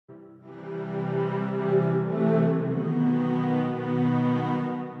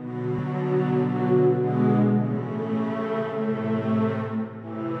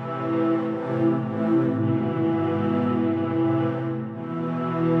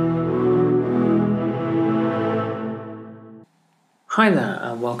Hi there,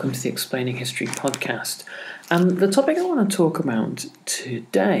 and welcome to the Explaining History podcast. The topic I want to talk about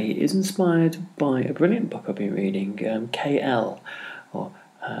today is inspired by a brilliant book I've been reading, KL, or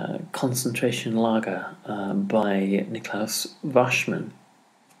Concentration Lager, by Niklaus Waschmann.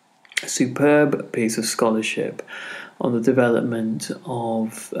 A superb piece of scholarship on the development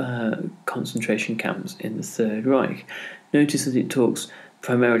of concentration camps in the Third Reich. Notice that it talks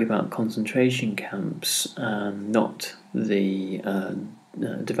primarily about concentration camps, not the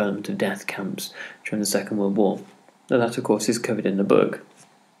development of death camps during the Second World War. Now, that, of course, is covered in the book.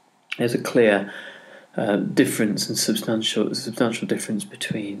 There's a clear difference and substantial difference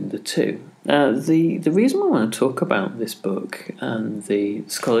between the two. The reason I want to talk about this book and the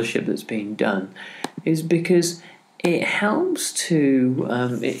scholarship that's being done is because it helps to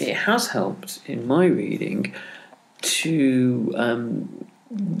it has helped in my reading to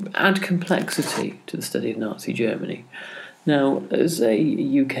add complexity to the study of Nazi Germany. Now, as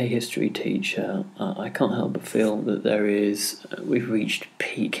a UK history teacher, I can't help but feel that we've reached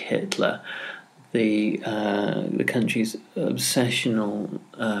peak Hitler. The country's obsessional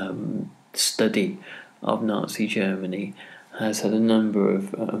study of Nazi Germany has had a number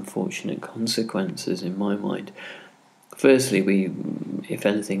of unfortunate consequences in my mind. Firstly, we, if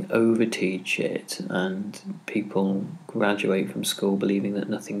anything, overteach it, and people graduate from school believing that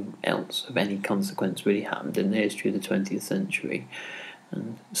nothing else of any consequence really happened in the history of the 20th century,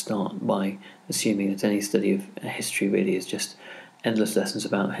 and start by assuming that any study of history really is just endless lessons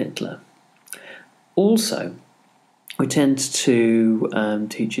about Hitler. Also, we tend to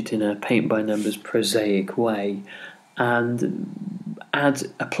teach it in a paint-by-numbers prosaic way and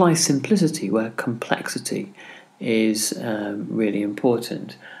apply simplicity where complexity is really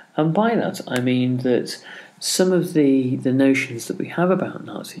important. And by that I mean that some of the notions that we have about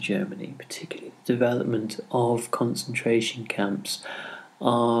Nazi Germany, particularly the development of concentration camps,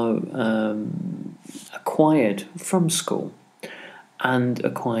 are acquired from school and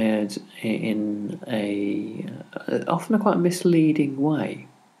acquired in often a quite misleading way.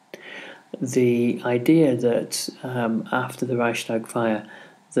 The idea that after the Reichstag fire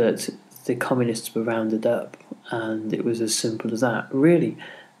that the communists were rounded up, and it was as simple as that. Really,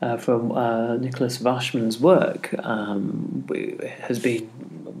 from Niklaus Waschmann's work, has been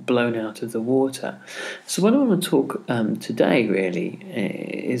blown out of the water. So what I want to talk today really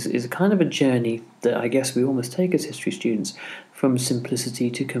is a kind of a journey that I guess we almost take as history students, from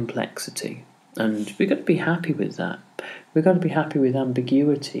simplicity to complexity. And we've got to be happy with that. We've got to be happy with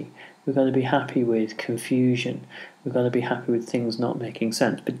ambiguity. We've got to be happy with confusion. We've got to be happy with things not making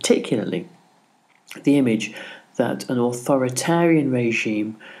sense, particularly the image that an authoritarian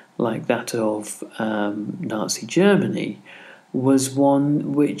regime like that of Nazi Germany was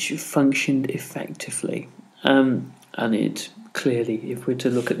one which functioned effectively. And it clearly, if we're to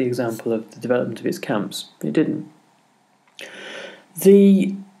look at the example of the development of its camps, it didn't.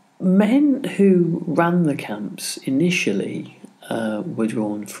 The men who ran the camps initially were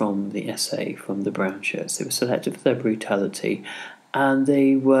drawn from the SA, from the brown shirts. They were selected for their brutality, and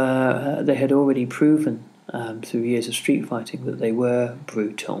they had already proven through years of street fighting that they were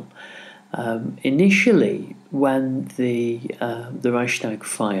brutal. Initially, when the Reichstag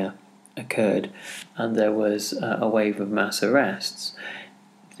fire occurred and there was a wave of mass arrests,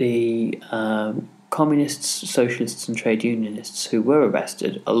 the communists, socialists and trade unionists who were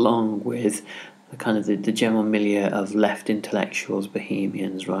arrested, along with the general milieu of left intellectuals,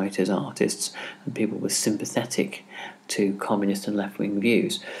 bohemians, writers, artists, and people with sympathetic to communist and left-wing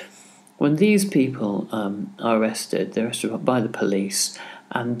views. When these people are arrested, they're arrested by the police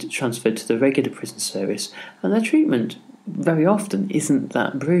and transferred to the regular prison service, and their treatment very often isn't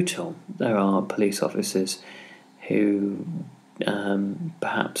that brutal. There are police officers who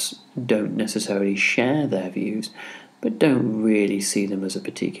perhaps don't necessarily share their views, but don't really see them as a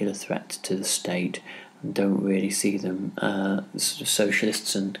particular threat to the state, and don't really see them, sort of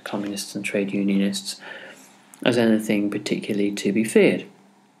socialists and communists and trade unionists, as anything particularly to be feared,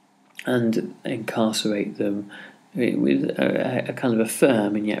 and incarcerate them with a kind of a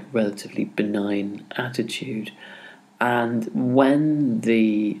firm and yet relatively benign attitude. And when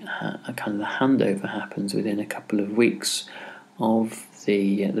the handover happens within a couple of weeks of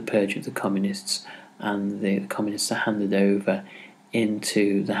the purge of the communists, and the communists are handed over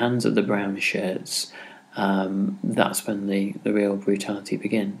into the hands of the brown shirts, that's when the real brutality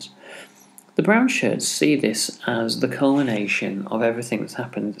begins. The brown shirts see this as the culmination of everything that's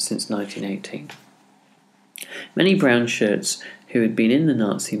happened since 1918. Many brown shirts who had been in the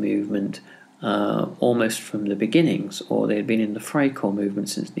Nazi movement almost from the beginnings, or they had been in the Freikorps movement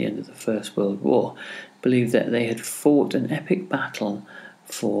since the end of the First World War, believed that they had fought an epic battle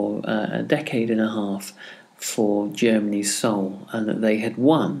for a decade and a half for Germany's soul, and that they had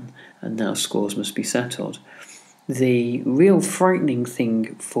won, and now scores must be settled. The real frightening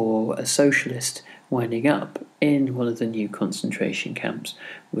thing for a socialist winding up in one of the new concentration camps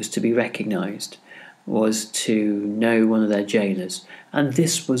was to be recognised, was to know one of their jailers, and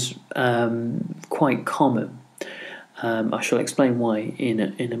this was quite common. I shall explain why in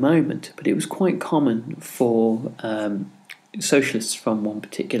a moment, but it was quite common for socialists from one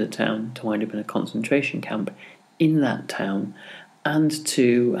particular town to wind up in a concentration camp in that town, and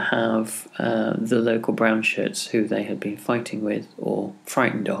to have the local brown shirts who they had been fighting with or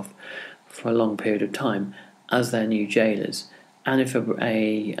frightened of for a long period of time as their new jailers. And if a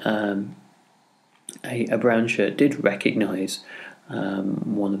brown shirt did recognise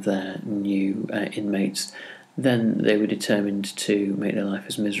one of their new inmates, then they were determined to make their life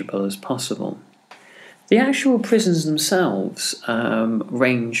as miserable as possible. The actual prisons themselves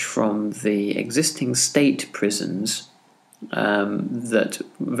range from the existing state prisons that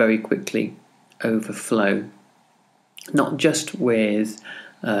very quickly overflow, not just with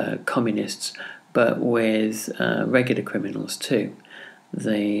communists, but with regular criminals too.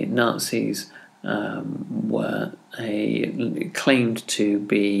 The Nazis claimed to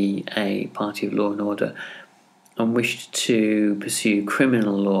be a party of law and order, and wished to pursue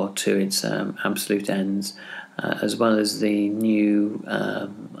criminal law to its absolute ends, as well as the new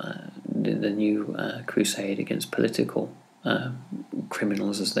crusade against political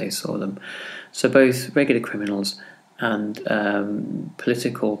criminals, as they saw them. So both regular criminals and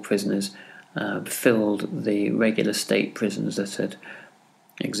political prisoners filled the regular state prisons that had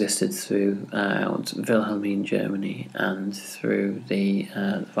existed throughout Wilhelmine Germany and through the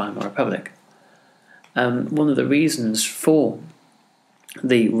Weimar Republic. One of the reasons for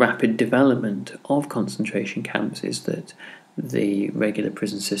the rapid development of concentration camps is that the regular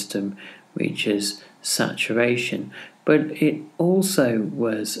prison system reaches saturation, but it also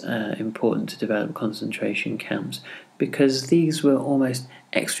was important to develop concentration camps because these were almost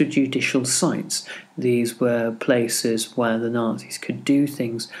extrajudicial sites. These were places where the Nazis could do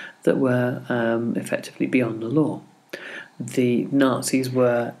things that were effectively beyond the law. The Nazis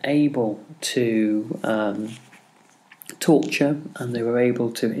were able to torture, and they were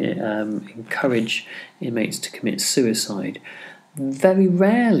able to encourage inmates to commit suicide. Very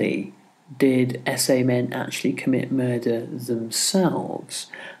rarely did SA men actually commit murder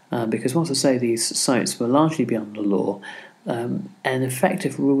themselves, because once I say these sites were largely beyond the law, an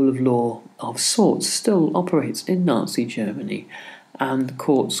effective rule of law of sorts still operates in Nazi Germany, and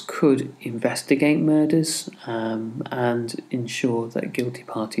courts could investigate murders and ensure that guilty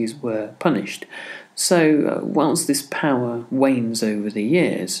parties were punished. So whilst this power wanes over the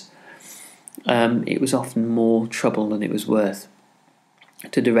years, it was often more trouble than it was worth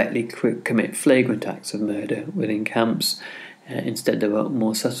to directly commit flagrant acts of murder within camps. Instead, there were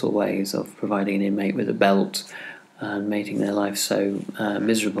more subtle ways of providing an inmate with a belt and making their life so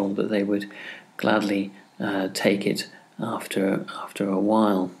miserable that they would gladly take it after a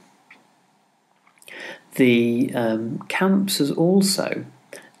while. The camps also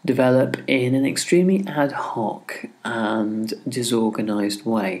develop in an extremely ad hoc and disorganised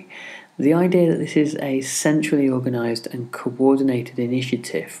way. The idea that this is a centrally organised and coordinated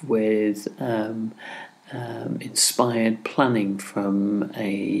initiative with inspired planning from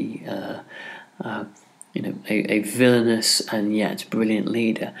a villainous and yet brilliant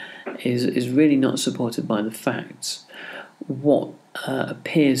leader is really not supported by the facts. What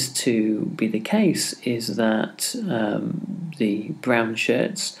appears to be the case is that the brown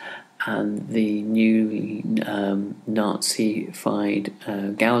shirts and the newly Nazified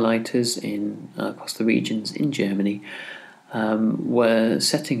Gauleiters across the regions in Germany were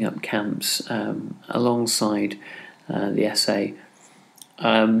setting up camps alongside the SA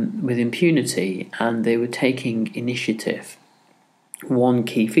with impunity, and they were taking initiative. One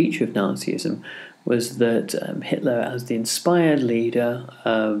key feature of Nazism was that Hitler, as the inspired leader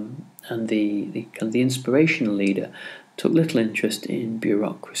and the inspirational leader, took little interest in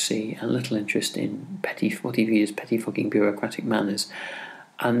bureaucracy and little interest in what he viewed as pettifogging bureaucratic manners,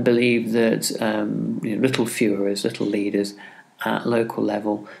 and believed that little Führers, little leaders at local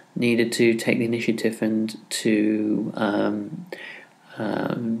level needed to take the initiative and to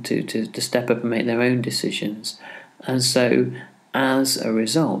step up and make their own decisions. And so, as a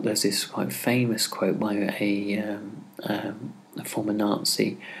result, there's this quite famous quote by a former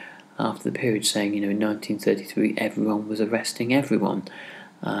Nazi after the period saying, in 1933 everyone was arresting everyone.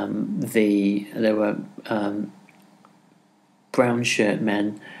 There were brown shirt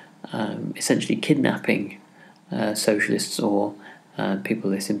men essentially kidnapping socialists or people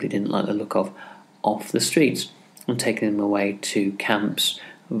they simply didn't like the look of off the streets and taking them away to camps,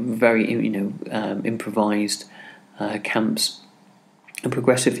 very improvised camps, and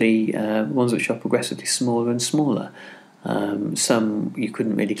progressively ones which are progressively smaller and smaller. Some you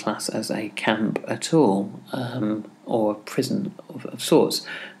couldn't really class as a camp at all, or a prison of sorts,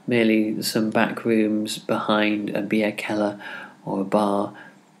 merely some back rooms behind a beer cellar or a bar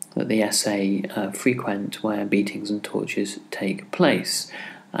that the SA frequent, where beatings and tortures take place.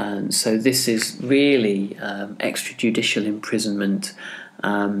 And so this is really extrajudicial imprisonment,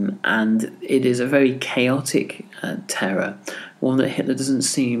 and it is a very chaotic terror, one that Hitler doesn't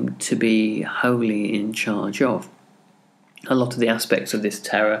seem to be wholly in charge of. A lot of the aspects of this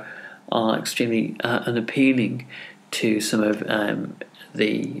terror are extremely unappealing to some of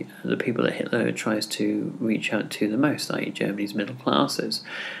the people that Hitler tries to reach out to the most, i.e. Germany's middle classes.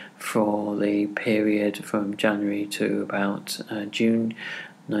 For the period from January to about June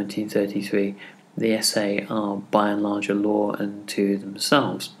 1933, the SA are by and large a law unto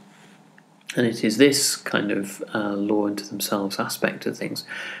themselves. And it is this kind of law unto themselves aspect of things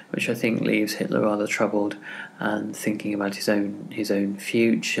which I think leaves Hitler rather troubled and thinking about his own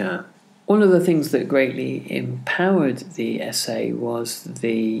future. One of the things that greatly empowered the SA was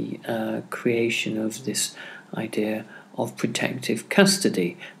the creation of this idea of protective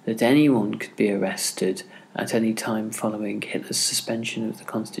custody, that anyone could be arrested at any time following Hitler's suspension of the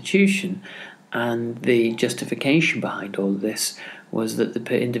Constitution. And the justification behind all of this was that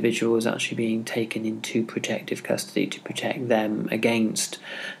the individual was actually being taken into protective custody to protect them against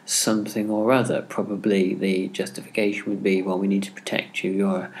something or other. Probably the justification would be, well, we need to protect you,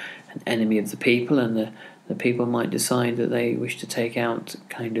 you're an enemy of the people, and the people might decide that they wish to take out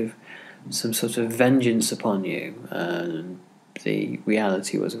kind of some sort of vengeance upon you. The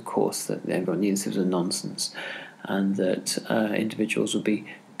reality was, of course, that everyone knew this was a nonsense, and that individuals would be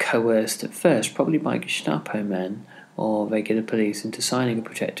coerced at first, probably by Gestapo men or regular police, into signing a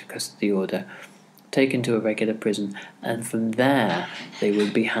protective custody order, taken to a regular prison, and from there they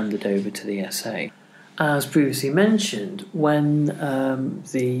would be handed over to the SA. As previously mentioned, when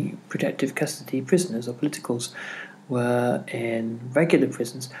the protective custody prisoners or politicals were in regular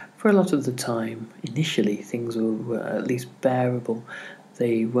prisons, for a lot of the time, initially, things were at least bearable.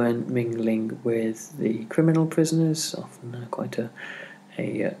 They weren't mingling with the criminal prisoners, often quite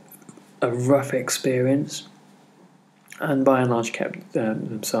a rough experience, and by and large kept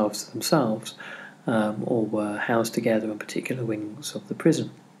themselves to themselves, or were housed together on particular wings of the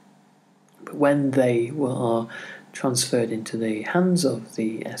prison. But when they were transferred into the hands of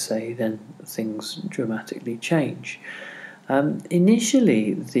the SA, then things dramatically change.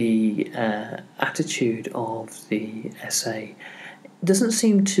 Initially, the attitude of the SA doesn't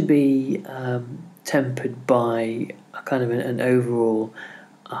seem to be tempered by a kind of an overall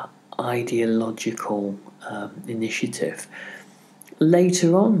ideological initiative.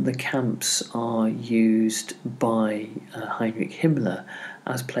 Later on, the camps are used by Heinrich Himmler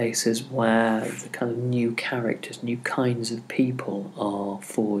as places where the kind of new characters, new kinds of people are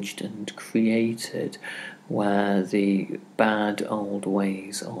forged and created, where the bad old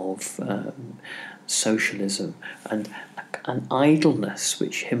ways of socialism and an idleness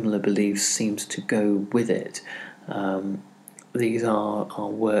which Himmler believes seems to go with it, these are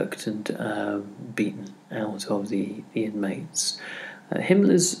worked and beaten out of the inmates.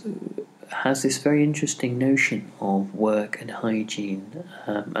 Himmler's has this very interesting notion of work and hygiene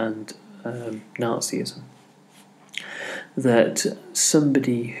and Nazism. That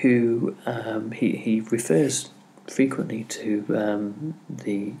somebody who he refers frequently to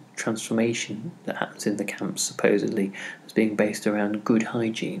the transformation that happens in the camps, supposedly as being based around good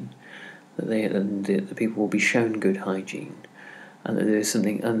hygiene, that the people will be shown good hygiene, and that there is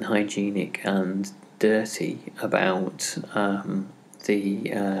something unhygienic and dirty about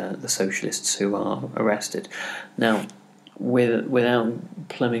the socialists who are arrested. Now, without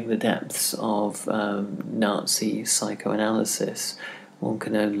plumbing the depths of Nazi psychoanalysis, one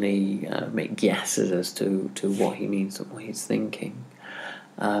can only make guesses as to what he means and what he's thinking.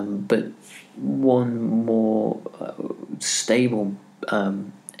 But one more stable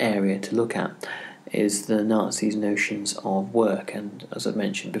area to look at is the Nazis' notions of work, and as I've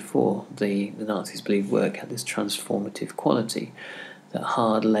mentioned before, the Nazis believed work had this transformative quality, that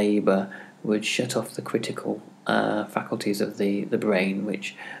hard labour would shut off the critical faculties of the brain,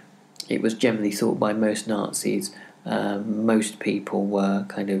 which it was generally thought by most Nazis, most people were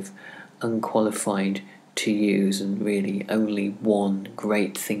kind of unqualified to use, and really only one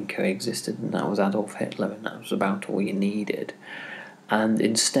great thinker existed, and that was Adolf Hitler, and that was about all you needed. And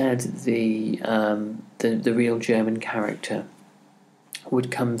instead, the real German character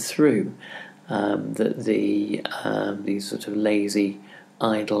would come through. That these sort of lazy,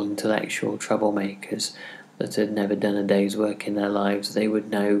 idle, intellectual troublemakers that had never done a day's work in their lives, they would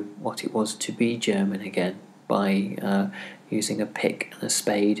know what it was to be German again by using a pick and a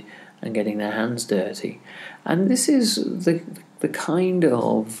spade and getting their hands dirty. And this is the kind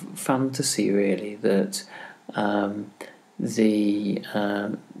of fantasy, really, that the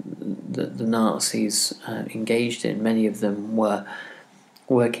Nazis engaged in. Many of them were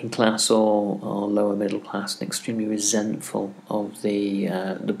working class or lower middle class, and extremely resentful of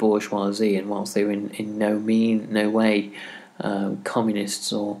the bourgeoisie. And whilst they were in no way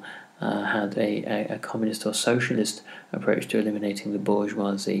communists or had a communist or socialist approach to eliminating the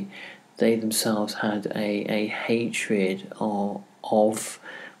bourgeoisie, they themselves had a hatred of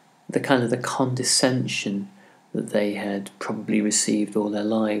the kind of the condescension that they had probably received all their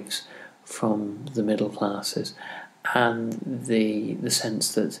lives from the middle classes, and the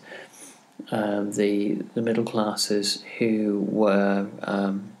sense that the middle classes who were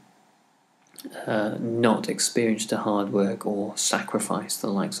not experienced to hard work or sacrifice, the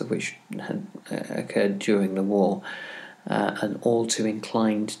likes of which had occurred during the war, and all too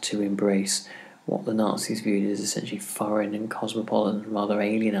inclined to embrace what the Nazis viewed as essentially foreign and cosmopolitan, rather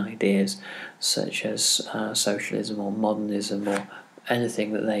alien ideas, such as socialism or modernism or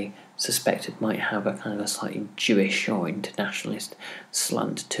anything that they suspected might have a kind of a slightly Jewish or internationalist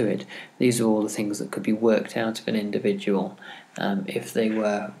slant to it. These are all the things that could be worked out of an individual if they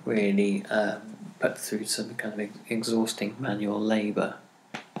were really put through some kind of exhausting manual labour.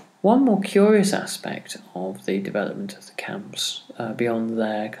 One more curious aspect of the development of the camps, beyond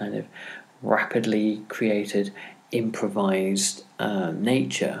their kind of rapidly created, improvised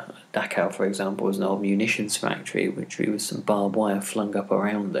nature. Dachau, for example, was an old munitions factory, which with some barbed wire flung up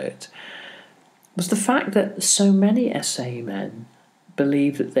around it, was the fact that so many SA men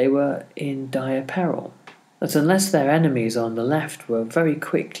believed that they were in dire peril, that unless their enemies on the left were very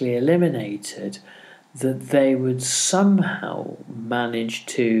quickly eliminated, that they would somehow manage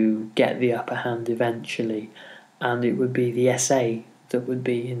to get the upper hand eventually, and it would be the SA that would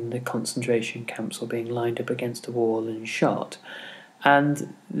be in the concentration camps or being lined up against a wall and shot.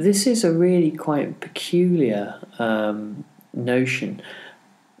 And this is a really quite peculiar notion,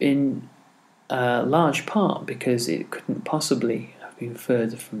 in large part because it couldn't possibly have been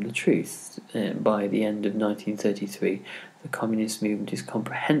further from the truth. By the end of 1933, the communist movement is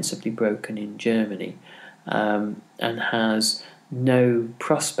comprehensively broken in Germany, and has no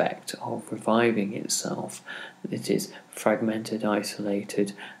prospect of reviving itself. It is fragmented,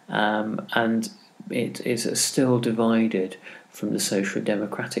 isolated, and it is still divided from the social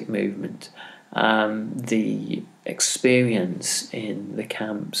democratic movement. The experience in the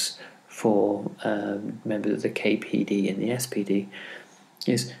camps for members of the KPD and the SPD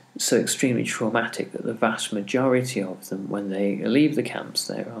is so extremely traumatic that the vast majority of them, when they leave the camps,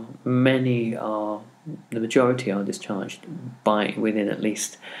 the majority are discharged within at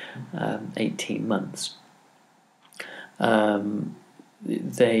least 18 months.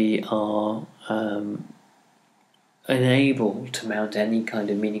 They are unable to mount any kind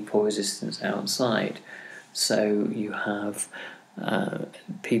of meaningful resistance outside. So you have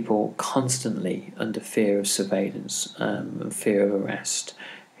people constantly under fear of surveillance and fear of arrest,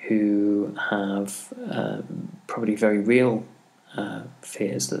 who have probably very real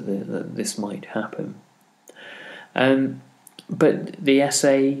fears that this might happen. But the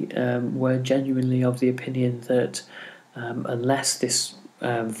SA were genuinely of the opinion that unless this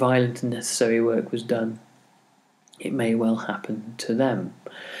violent and necessary work was done, it may well happen to them.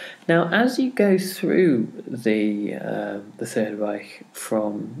 Now, as you go through the Third Reich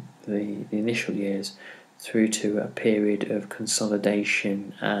from the initial years through to a period of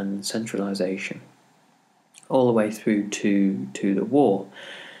consolidation and centralisation, all the way through to the war,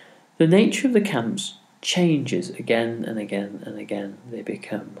 the nature of the camps changes again and again and again. They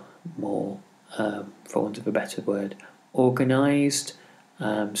become more, for want of a better word, organised,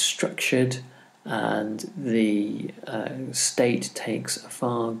 structured, and the state takes a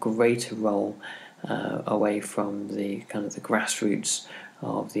far greater role away from the kind of the grassroots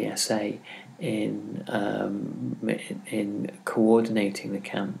of the SA in coordinating the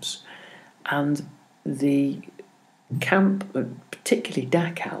camps. And the camp, particularly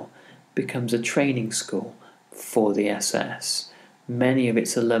Dachau, becomes a training school for the SS. Many of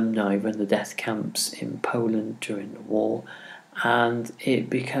its alumni run the death camps in Poland during the war, and it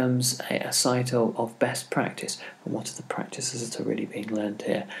becomes a site of best practice. And what are the practices that are really being learned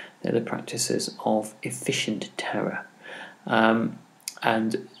here? They're the practices of efficient terror,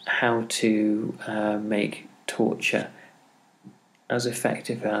 and how to make torture as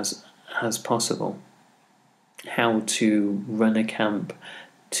effective as possible, how to run a camp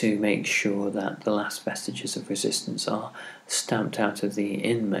to make sure that the last vestiges of resistance are stamped out of the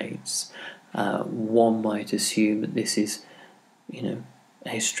inmates. One might assume that this is,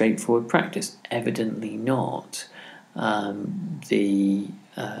 a straightforward practice. Evidently not. The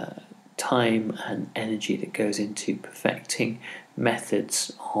time and energy that goes into perfecting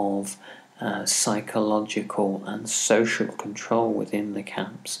methods of psychological and social control within the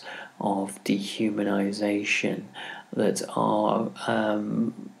camps, of dehumanization, that are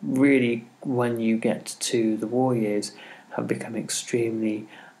really, when you get to the war years, have become extremely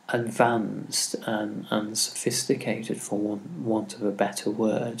advanced and sophisticated, for want of a better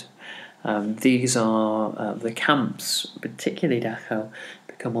word. These are the camps, particularly Dachau,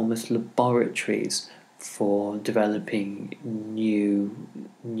 become almost laboratories for developing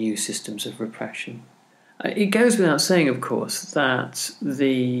new systems of repression. It goes without saying, of course, that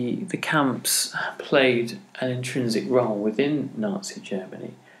the camps played an intrinsic role within Nazi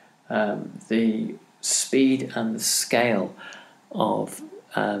Germany. The speed and the scale of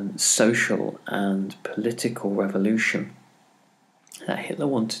social and political revolution that Hitler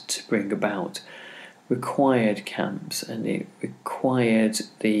wanted to bring about required camps, and it required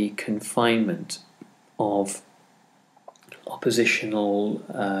the confinement of oppositional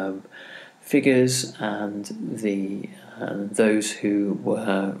figures and those who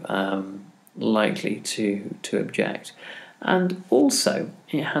were likely to object. And also,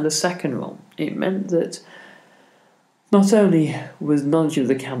 it had a second role. It meant that not only was knowledge of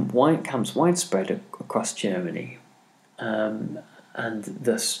the camps widespread across Germany, and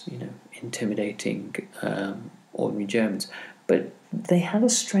thus, intimidating ordinary Germans, but they had a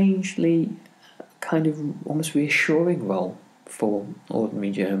strangely kind of almost reassuring role for ordinary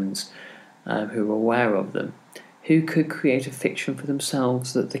Germans who were aware of them, who could create a fiction for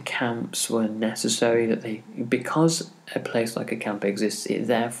themselves that the camps were necessary, that because a place like a camp exists, it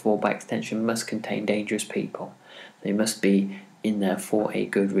therefore, by extension, must contain dangerous people. They must be in there for a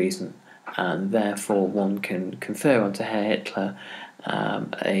good reason, and therefore one can confer onto Herr Hitler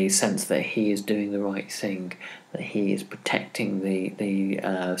a sense that he is doing the right thing, that he is protecting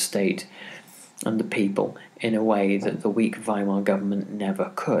the state and the people in a way that the weak Weimar government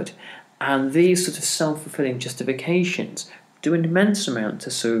never could. And these sort of self-fulfilling justifications do an immense amount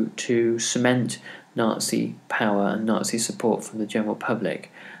to cement Nazi power and Nazi support from the general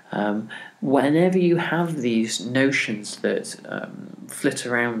public. Whenever you have these notions that flit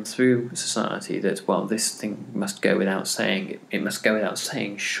around through society that, well, this thing must go without saying, it must go without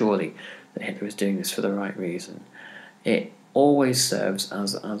saying, surely, that Hitler is doing this for the right reason, it always serves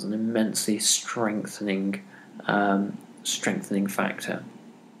as an immensely strengthening factor.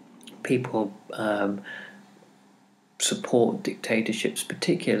 People support dictatorships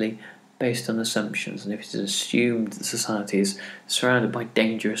particularly based on assumptions, and if it is assumed that society is surrounded by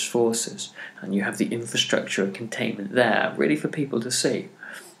dangerous forces and you have the infrastructure of containment there ready for people to see.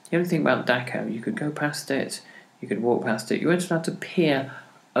 The only thing about Dachau, you could go past it, you could walk past it, you weren't allowed to peer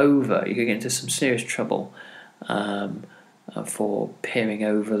over. You could get into some serious trouble for peering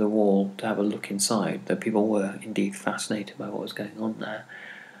over the wall to have a look inside, though people were indeed fascinated by what was going on there.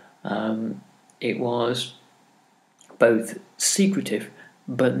 It was both secretive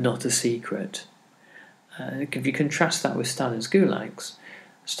but not a secret. If you contrast that with Stalin's gulags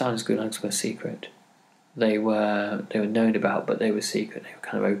were secret. They were known about, but they were secret. They were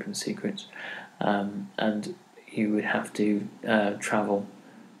kind of open secrets, and you would have to travel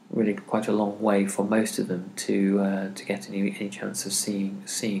really quite a long way for most of them to get any chance of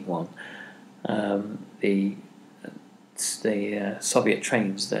seeing one. The Soviet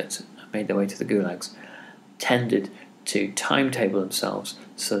trains that made their way to the gulags tended to timetable themselves,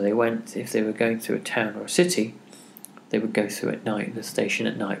 so they went, if they were going through a town or a city, they would go through at night, the station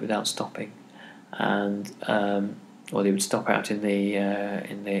at night, without stopping, and or they would stop out in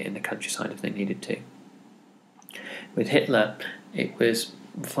the countryside if they needed to. With Hitler, it was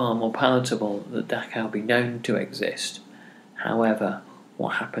far more palatable that Dachau be known to exist. However,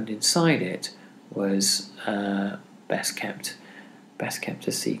 what happened inside it was best kept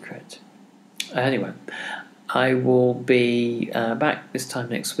a secret. Anyway, I will be back this time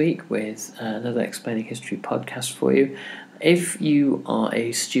next week with another Explaining History podcast for you. If you are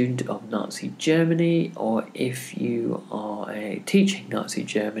a student of Nazi Germany, or if you are teaching Nazi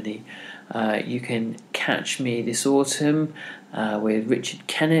Germany, you can catch me this autumn with Richard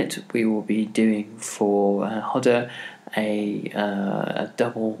Kennet. We will be doing for Hodder a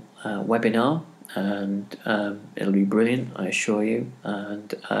double webinar, and it'll be brilliant, I assure you,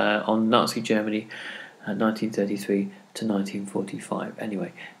 and on Nazi Germany 1933 to 1945.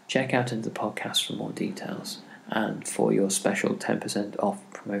 Anyway, check out into the podcast for more details and for your special 10% off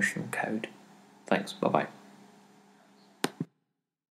promotional code. Thanks, bye-bye.